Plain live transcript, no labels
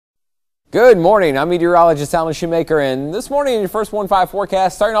Good morning. I'm meteorologist Alan Shoemaker, and this morning in your first 1-5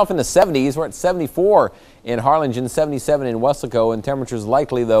 forecast, starting off in the 70s. We're at 74 in Harlingen, 77 in Weslaco, and temperatures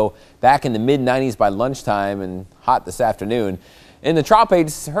likely, though, back in the mid-90s by lunchtime and hot this afternoon. In the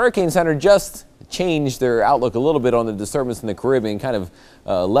tropics, Hurricane Center just changed their outlook a little bit on the disturbance in the Caribbean, kind of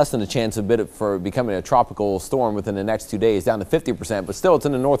lessened the chance a bit for becoming a tropical storm within the next 2 days, down to 50%, but still it's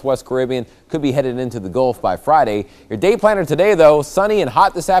in the northwest Caribbean, could be headed into the Gulf by Friday. Your day planner today, though, sunny and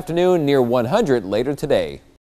hot this afternoon, near 100 later today.